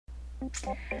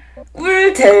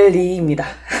꿀젤리입니다.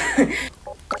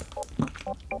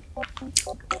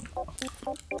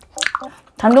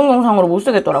 단독 영상으로 못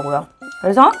쓰겠더라고요.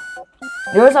 그래서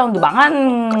리얼 사운드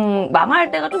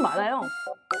망할 때가 좀 많아요.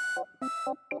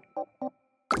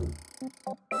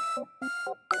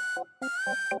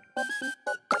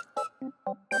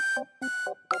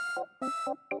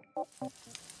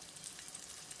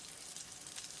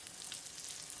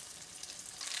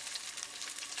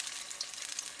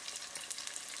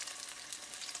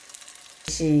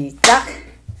 시작!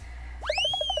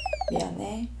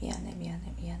 미안해.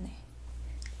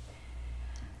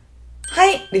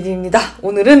 하이! 리뷰입니다.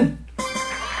 오늘은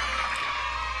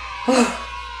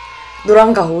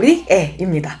노랑가오리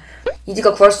애입니다.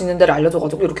 이지가 구할 수 있는 데를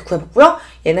알려줘가지고 이렇게 구해봤고요.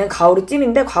 얘는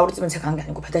가오리찜인데 가오리찜은 제가 한 게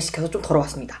아니고 배달시켜서 좀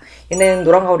덜어왔습니다. 얘는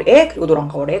노랑가오리 애 그리고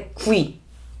노랑가오리 애 구이.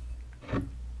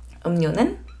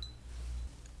 음료는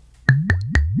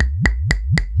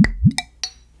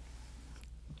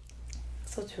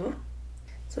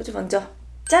소주 먼저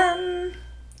짠!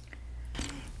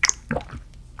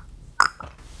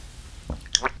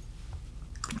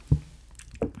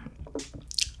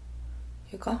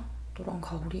 얘가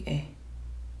노랑가오리 애.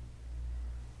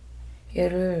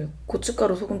 얘를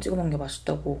고춧가루 소금 찍어 먹는 게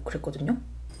맛있다고 그랬거든요.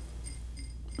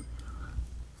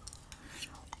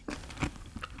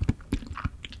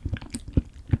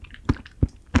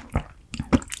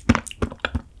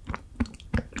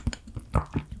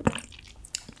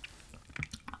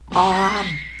 아,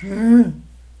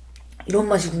 이런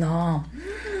맛이구나.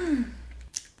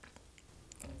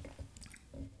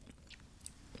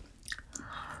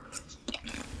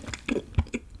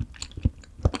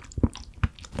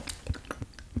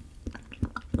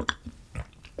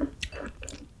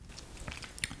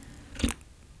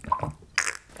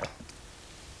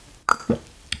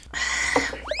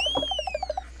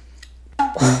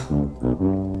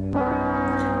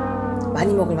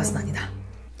 많이 먹을 맛은 아니다.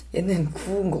 얘는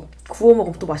구운 거, 구워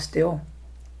먹으면 또 맛있대요.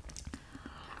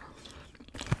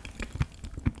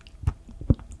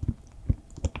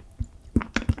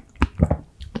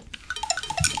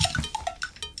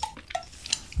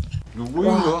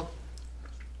 누구인가?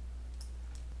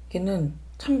 얘는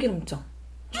참기름장.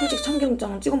 솔직히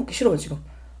참기름장은 찍어 먹기 싫어요, 지금.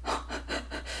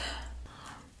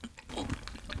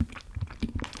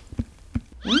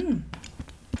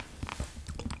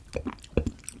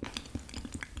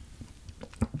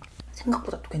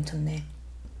 생각보다 또 괜찮네.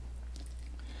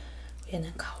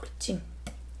 얘는 가오리찜.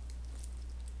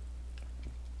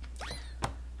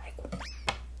 아이고.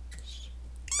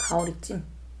 가오리찜.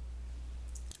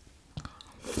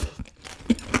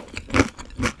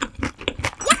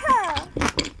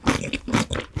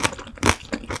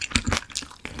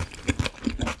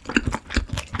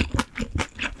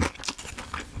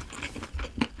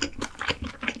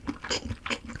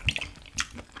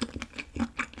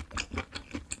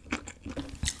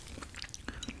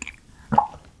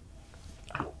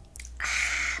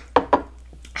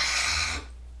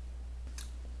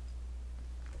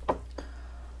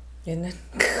 얘는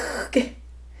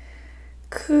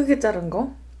크게 자른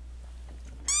거.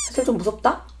 사실 좀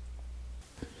무섭다?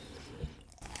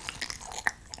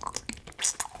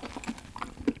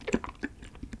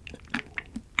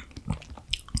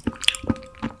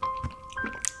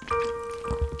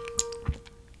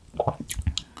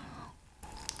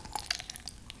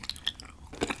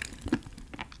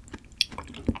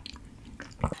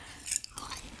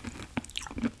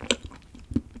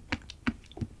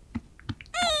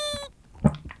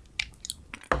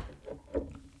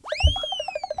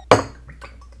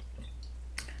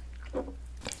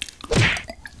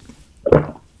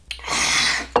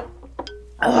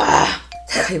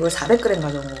 제가 이걸 400g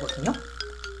가져온 거거든요.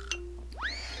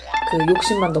 그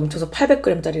욕심만 넘쳐서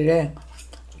 800g짜리를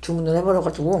주문을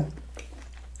해버려가지고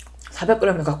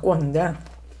 400g을 갖고 왔는데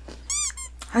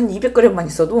한 200g만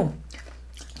있어도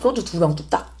소주 2병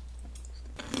뚝딱.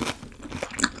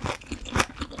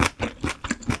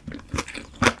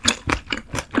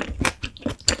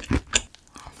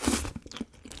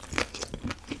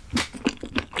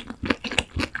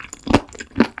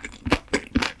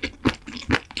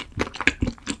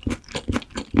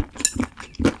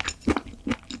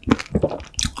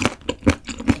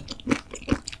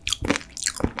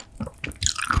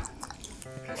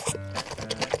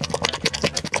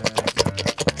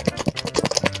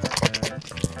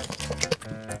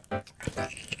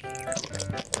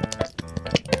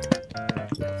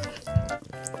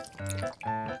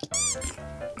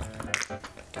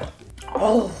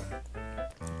 어우.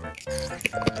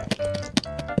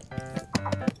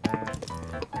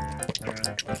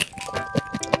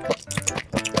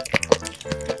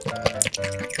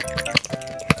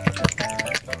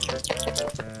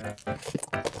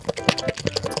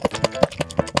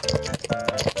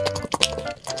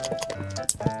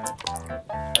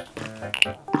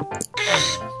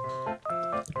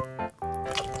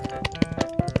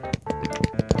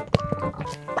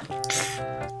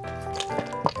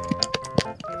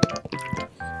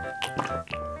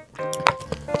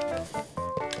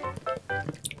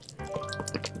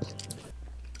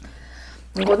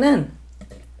 이거는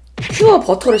퓨어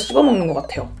버터를 씹어 먹는 것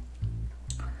같아요.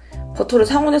 버터를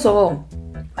상온에서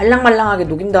말랑말랑하게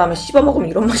녹인 다음에 씹어 먹으면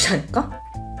이런 맛이 아닐까?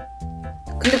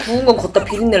 근데 구운 건 걷다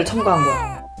비린내를 첨가한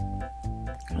거야.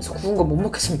 그래서 구운 건 못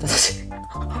먹겠습니다, 사실.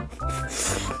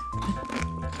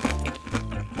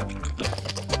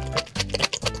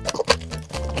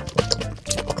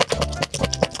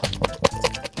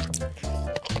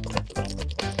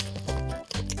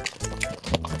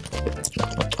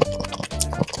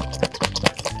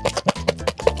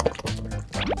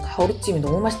 가오리찜이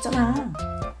너무 맛있잖아.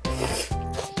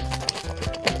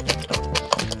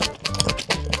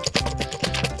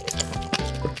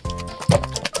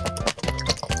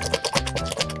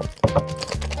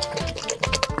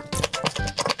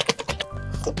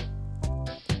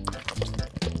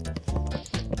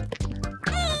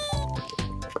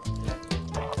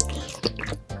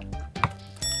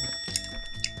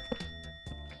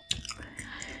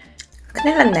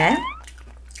 큰일 났네.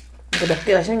 이거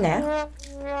먹기가 싫네.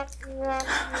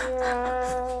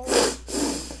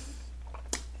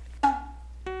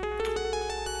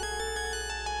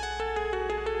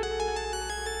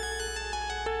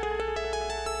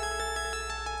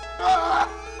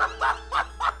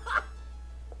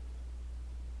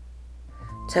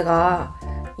 제가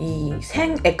이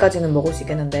생애까지는 먹을 수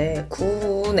있겠는데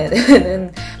구운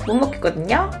애는 못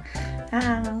먹겠거든요.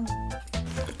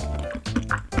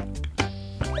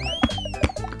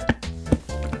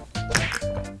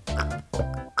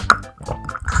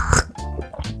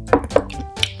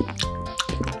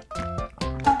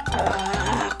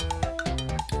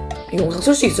 이 영상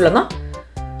쓸 수 있으려나?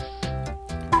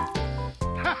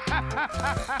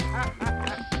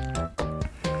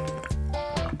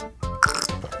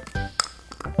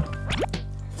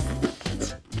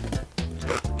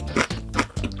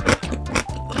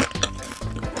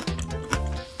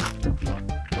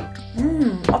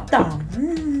 없다.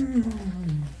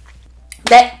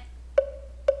 네!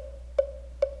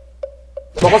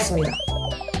 먹었습니다.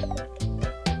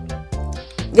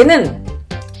 얘는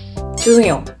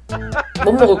죄송해요.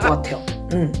 못 먹을 것 같아요.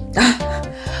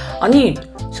 아니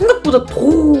생각보다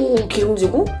더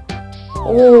기름지고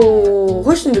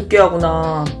훨씬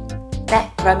느끼하구나.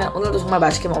 네, 그러면 오늘도 정말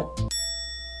맛있게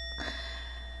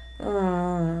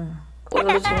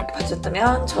오늘도 재밌게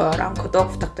봐주셨다면 좋아요랑 구독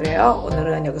부탁드려요.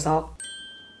 오늘은 여기서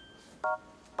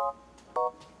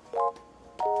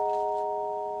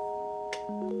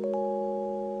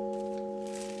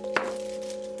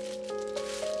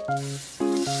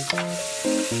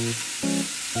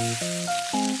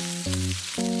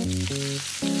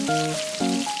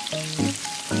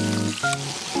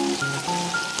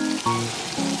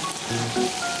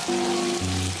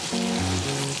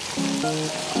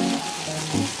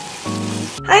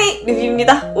하이,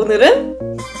 비비입니다. 오늘은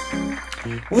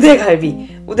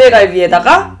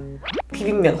우대갈비에다가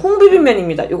비빔면,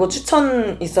 홍비빔면입니다. 이거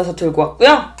추천 있어서 들고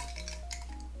왔고요.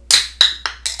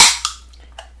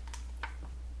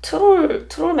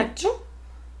 트롤 맥주?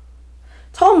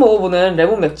 처음 먹어보는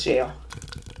레몬 맥주예요.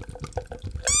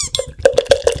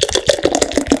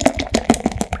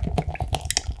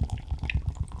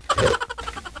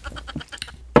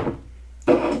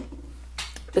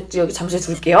 맥주 여기 잠시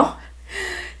둘게요.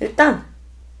 일단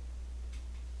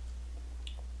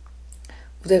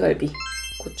우대갈비,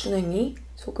 고추냉이,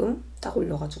 소금 딱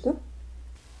올려가지고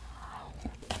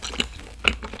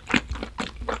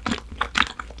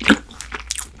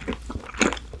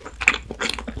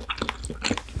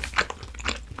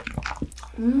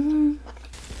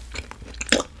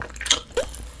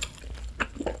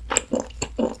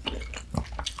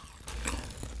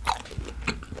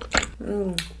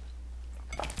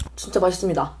진짜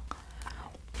맛있습니다.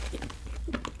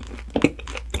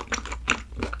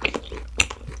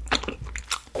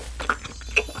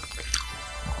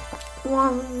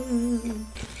 와.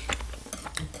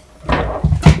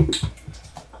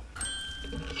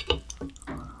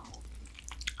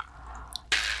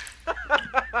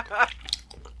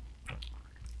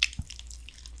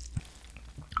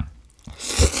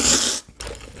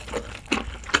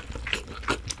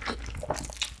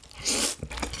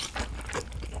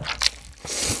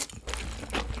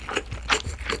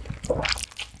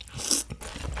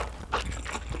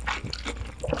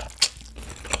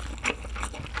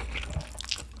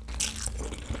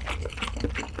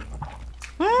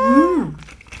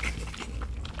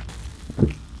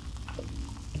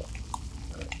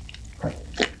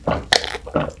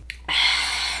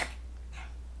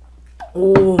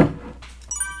 오,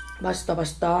 맛있다,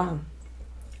 맛있다.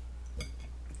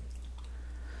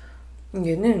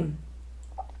 얘는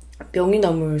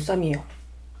명이나물 쌈이에요.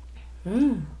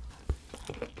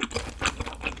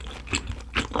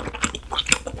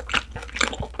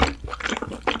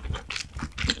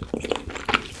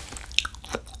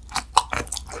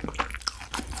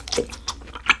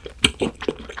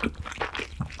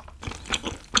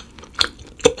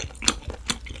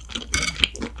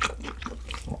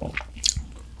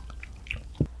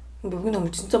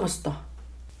 여기나물 진짜 맛있다.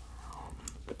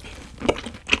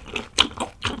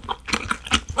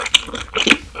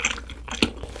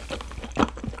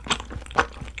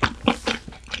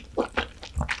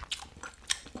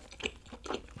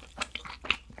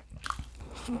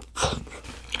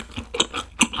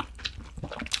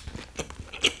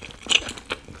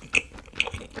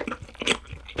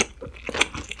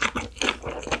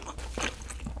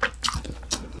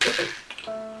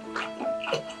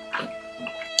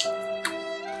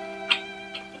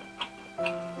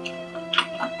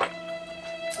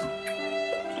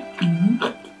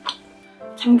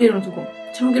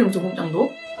 참기름 소금장도.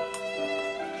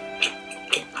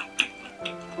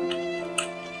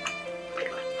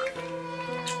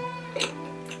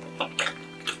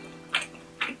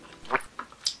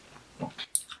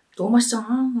 너무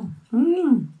맛있잖아.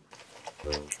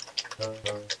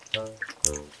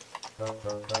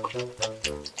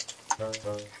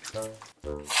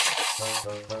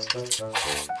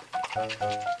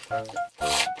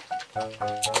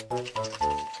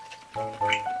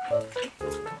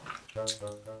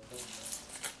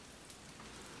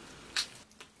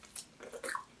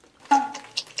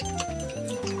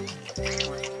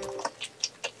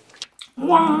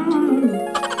 와.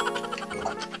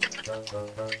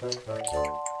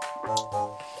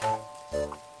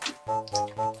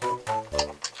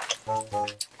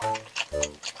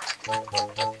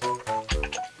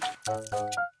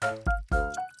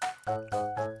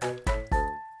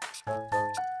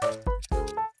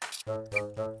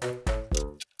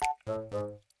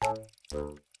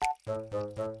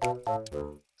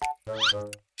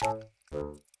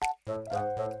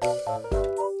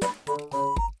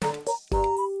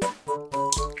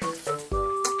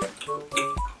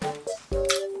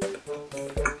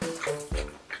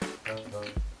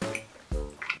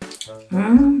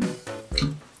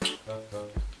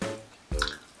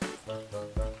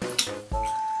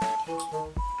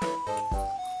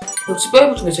 역시 뼈에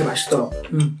붙은 게 제일 맛있더라고.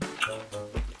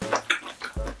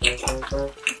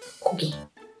 고기.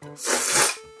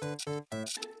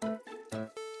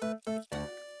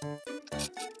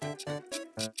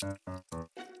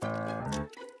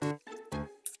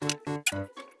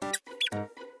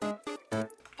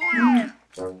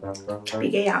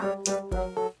 이게야.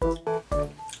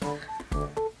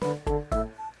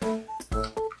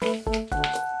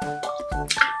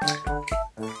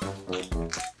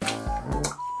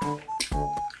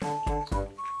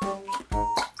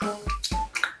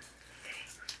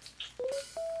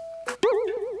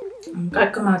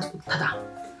 깔끔하지 못하다.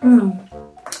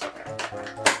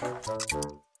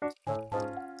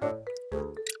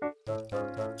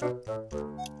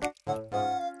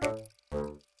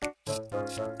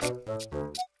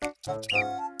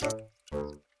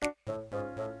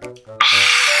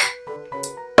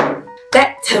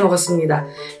 네, 잘 먹었습니다.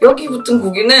 여기 붙은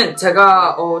고기는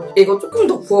제가 이거 조금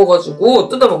더 구워가지고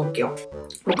뜯어 먹을게요.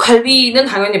 갈비는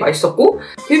당연히 맛있었고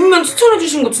비빔면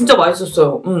추천해주신 거 진짜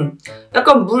맛있었어요.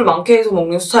 약간 물 많게 해서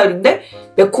먹는 스타일인데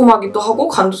매콤하기도 하고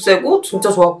간도 세고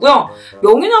진짜 좋았고요.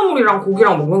 명이나물이랑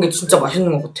고기랑 먹는 게 진짜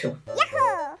맛있는 것 같아요.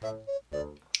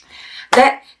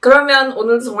 네, 그러면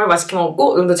오늘도 정말 맛있게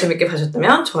먹었고 오늘도 재밌게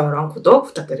봐주셨다면 좋아요랑 구독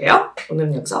부탁드려요.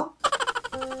 오늘은 여기서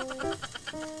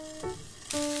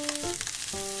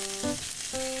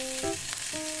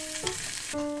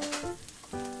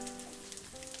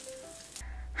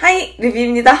하이,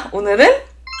 비비입니다. 오늘은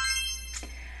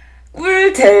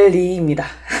꿀젤리입니다.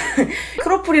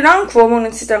 크로플이랑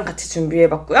구워먹는 치즈랑 같이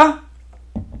준비해봤고요.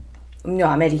 음료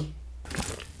아메리.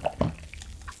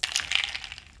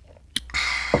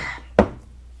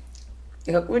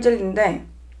 얘가 꿀젤리인데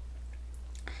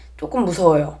조금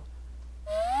무서워요.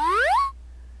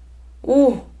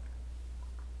 오!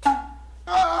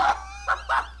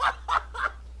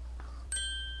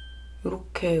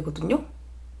 요렇게거든요?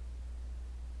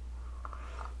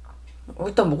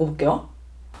 일단 먹어볼게요.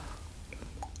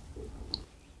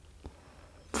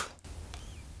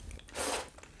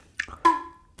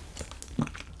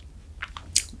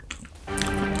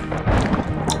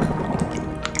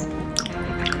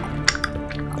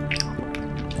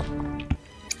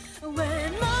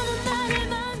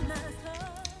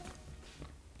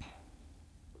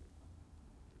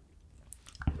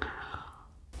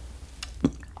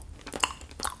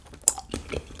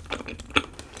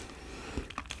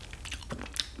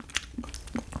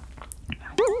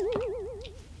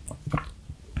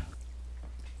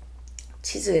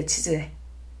 치즈해.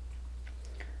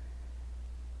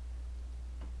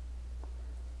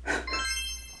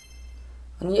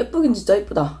 아니 예쁘긴 진짜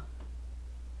예쁘다.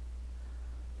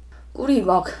 꿀이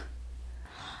막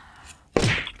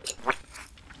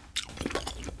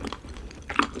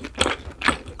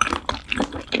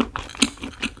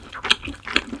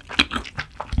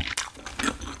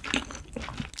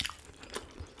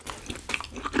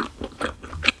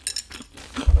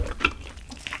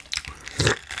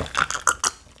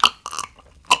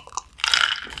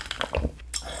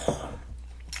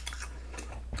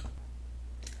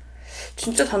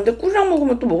진짜 단데 꿀이랑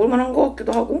먹으면 또 먹을만한 것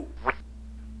같기도 하고.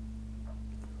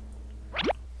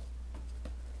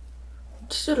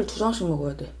 치즈를 2장씩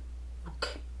먹어야 돼.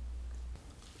 이렇게.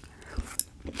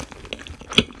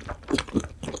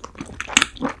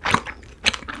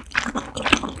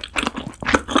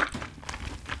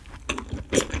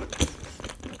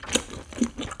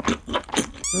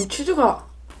 치즈가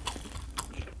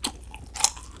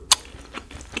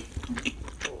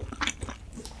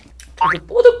되게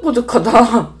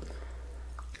뽀득뽀득하다.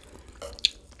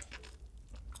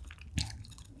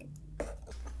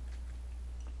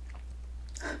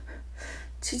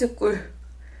 치즈꿀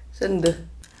샌드.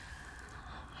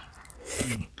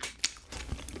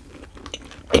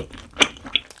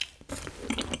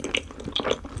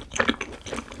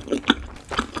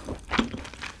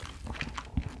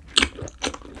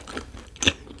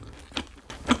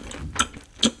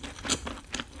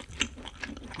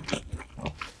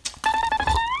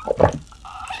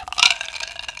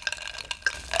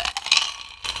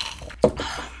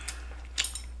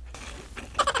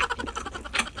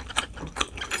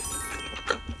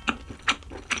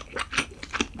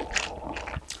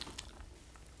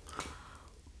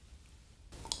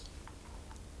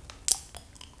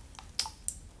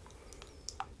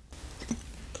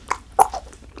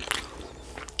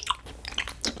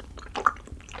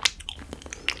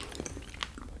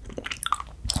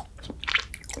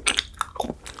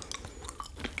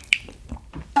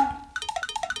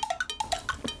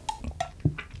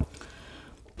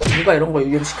 누가 이런 걸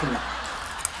유기를 시켰냐.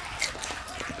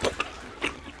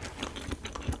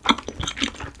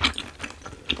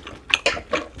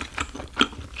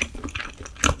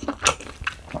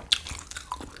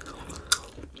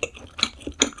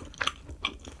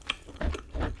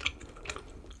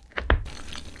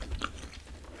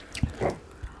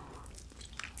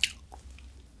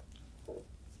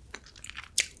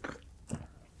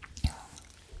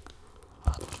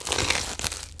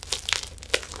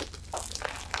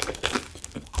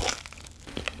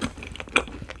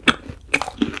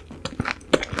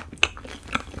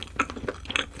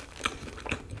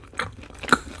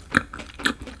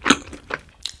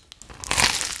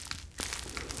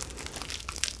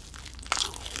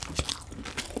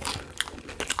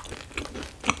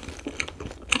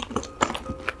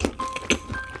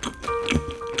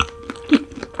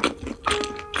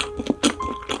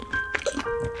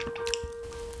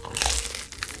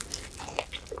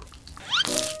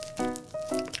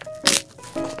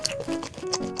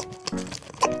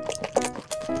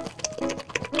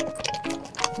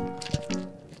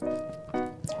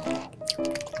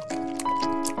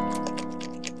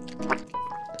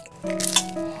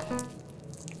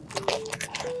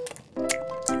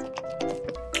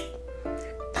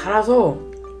 달아서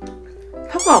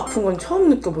혀가 아픈 건 처음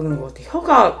느껴보는 것 같아.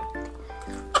 혀가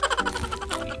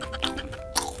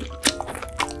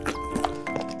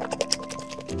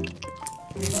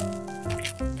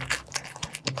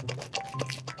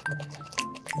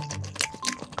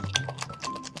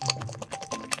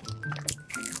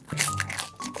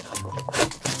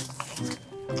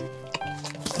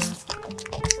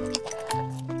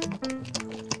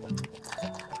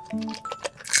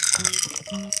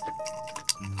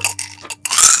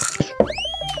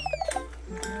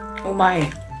오마이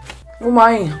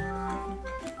오마이.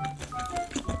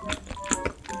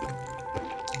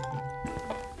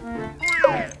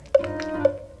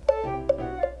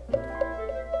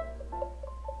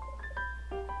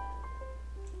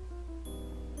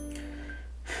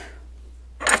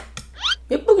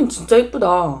 예쁘긴 진짜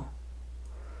예쁘다.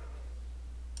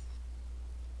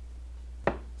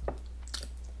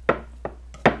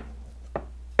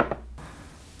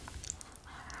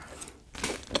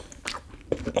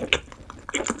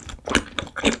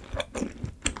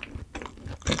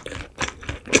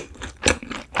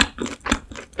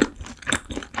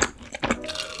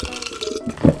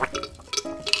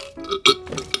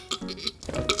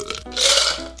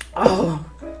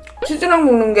 치즈랑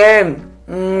먹는 게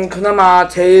그나마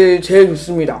제일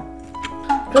좋습니다.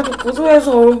 그래도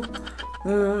고소해서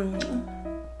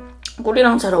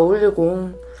꿀이랑 잘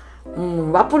어울리고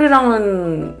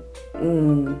맛불이랑은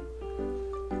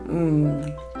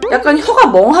약간 혀가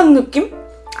멍한 느낌?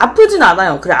 아프진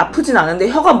않아요. 그래, 아프진 않은데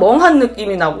혀가 멍한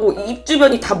느낌이 나고 입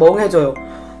주변이 다 멍해져요.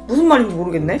 무슨 말인지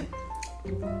모르겠네.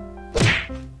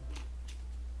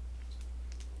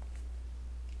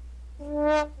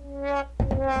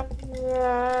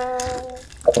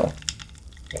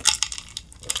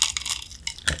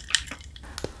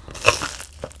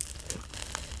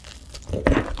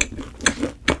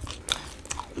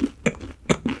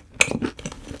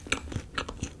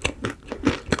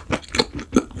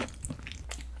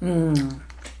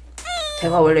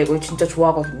 제가 원래 이걸 진짜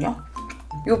좋아하거든요.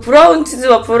 이 브라운 치즈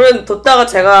와플은 뒀다가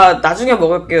제가 나중에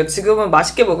먹을게요. 지금은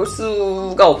맛있게 먹을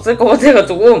수가 없을 것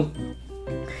같아가지고.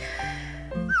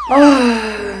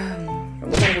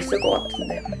 영상 못 쓸 것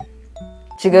같은데.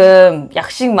 지금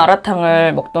약식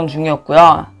마라탕을 먹던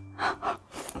중이었고요.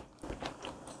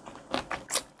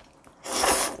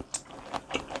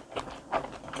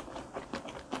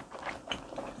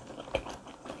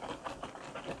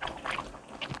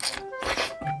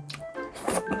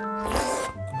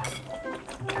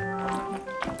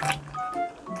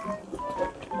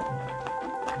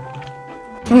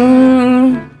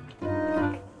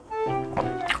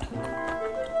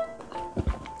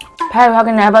 파일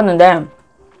확인을 해봤는데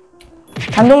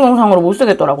단독 영상으로 못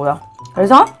쓰겠더라고요.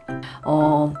 그래서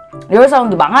리얼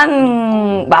사운드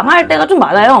망할 때가 좀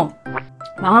많아요.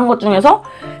 망한 것 중에서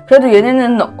그래도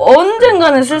얘네는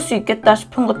언젠가는 쓸 수 있겠다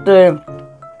싶은 것들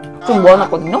좀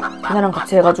모아놨거든요. 걔네랑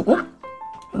같이 해가지고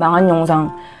망한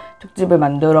영상 특집을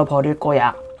만들어 버릴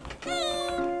거야.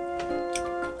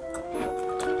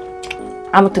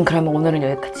 아무튼 그러면 오늘은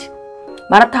여기까지.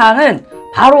 마라탕은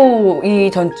바로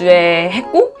이 전주에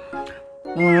했고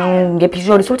이게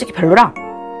비주얼이 솔직히 별로라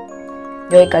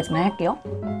여기까지만 할게요.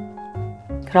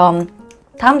 그럼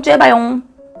다음 주에 봐요.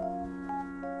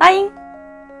 빠잉.